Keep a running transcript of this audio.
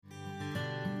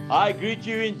I greet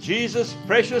you in Jesus'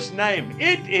 precious name.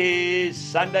 It is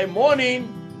Sunday morning,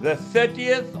 the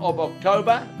 30th of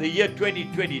October, the year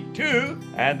 2022,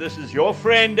 and this is your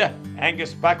friend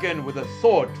Angus Buchan with a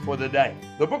thought for the day.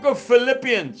 The book of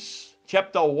Philippians,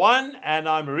 chapter 1, and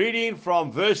I'm reading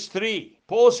from verse 3.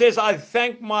 Paul says, I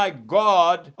thank my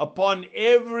God upon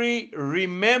every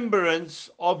remembrance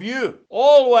of you,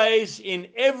 always in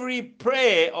every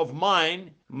prayer of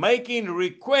mine, making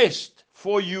request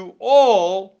for you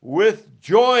all with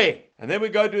joy. And then we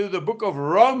go to the book of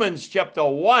Romans, chapter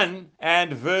 1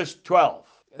 and verse 12.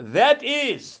 That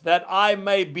is, that I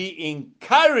may be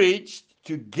encouraged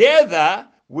together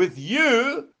with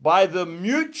you by the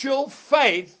mutual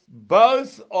faith,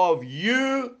 both of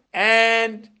you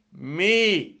and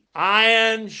me.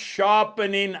 Iron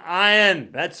sharpening iron.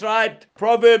 That's right.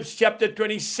 Proverbs chapter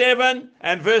 27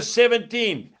 and verse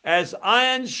 17. As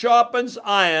iron sharpens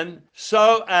iron,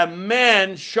 so a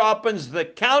man sharpens the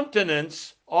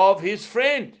countenance of his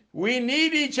friend. We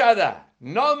need each other.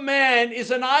 No man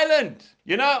is an island.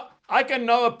 You know, I can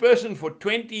know a person for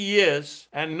 20 years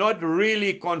and not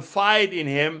really confide in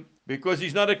him because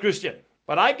he's not a Christian.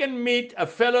 But I can meet a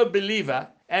fellow believer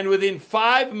and within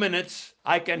 5 minutes,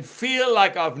 I can feel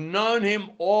like I've known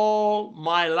him all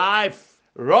my life.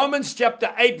 Romans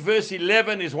chapter 8 verse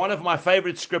 11 is one of my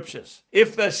favorite scriptures.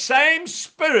 If the same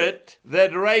Spirit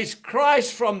that raised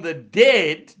Christ from the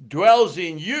dead dwells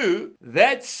in you,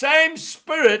 that same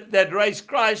Spirit that raised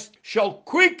Christ shall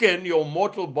quicken your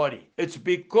mortal body. It's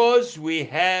because we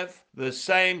have the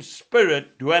same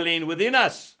Spirit dwelling within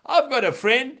us. I've got a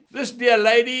friend. This dear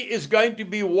lady is going to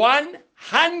be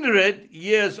 100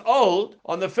 years old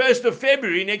on the 1st of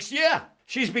February next year.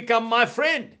 She's become my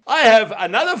friend. I have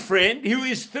another friend who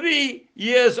is 3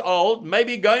 years old,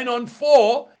 maybe going on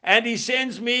 4, and he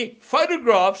sends me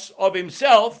photographs of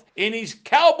himself in his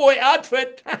cowboy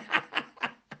outfit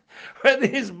with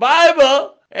his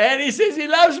Bible, and he says he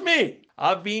loves me.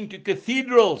 I've been to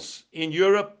cathedrals in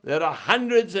Europe that are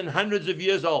hundreds and hundreds of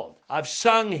years old. I've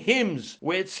sung hymns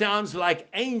where it sounds like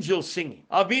angels singing.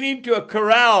 I've been into a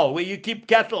corral where you keep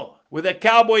cattle with a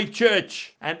cowboy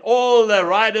church and all the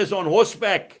riders on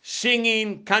horseback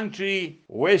singing country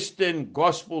western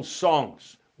gospel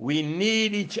songs. We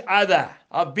need each other.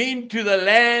 I've been to the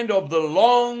land of the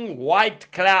long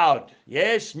white cloud.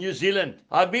 Yes, New Zealand.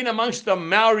 I've been amongst the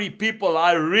Maori people.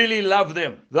 I really love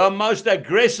them. The most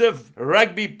aggressive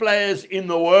rugby players in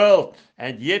the world.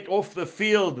 And yet off the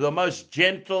field, the most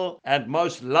gentle and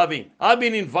most loving. I've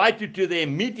been invited to their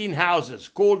meeting houses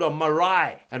called a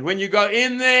marae. And when you go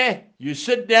in there, you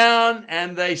sit down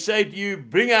and they say to you,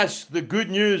 bring us the good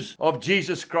news of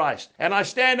Jesus Christ. And I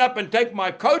stand up and take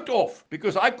my coat off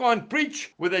because I can't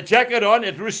preach with a jacket on.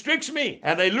 It restricts me.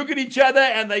 And they look at each other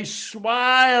and they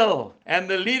smile. And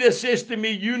the leader says to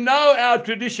me, you know our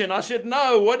tradition. I said,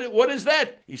 no, what is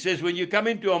that? He says, when you come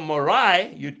into a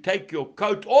marae, you take your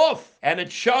coat off. And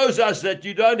it shows us that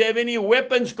you don't have any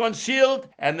weapons concealed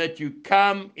and that you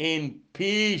come in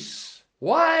peace.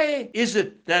 Why is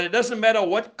it that it doesn't matter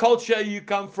what culture you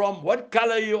come from, what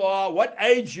color you are, what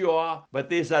age you are, but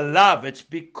there's a love? It's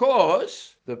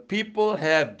because the people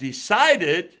have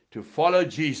decided to follow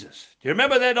Jesus. Do you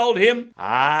remember that old hymn?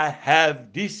 I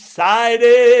have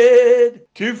decided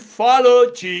to follow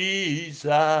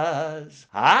Jesus.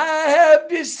 I have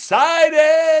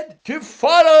decided to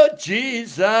follow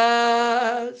Jesus.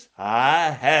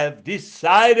 I have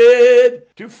decided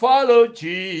to follow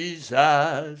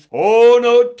Jesus. Oh,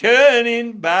 no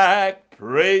turning back.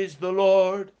 Praise the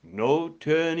Lord. No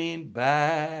turning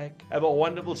back. Have a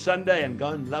wonderful Sunday and go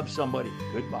and love somebody.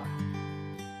 Goodbye.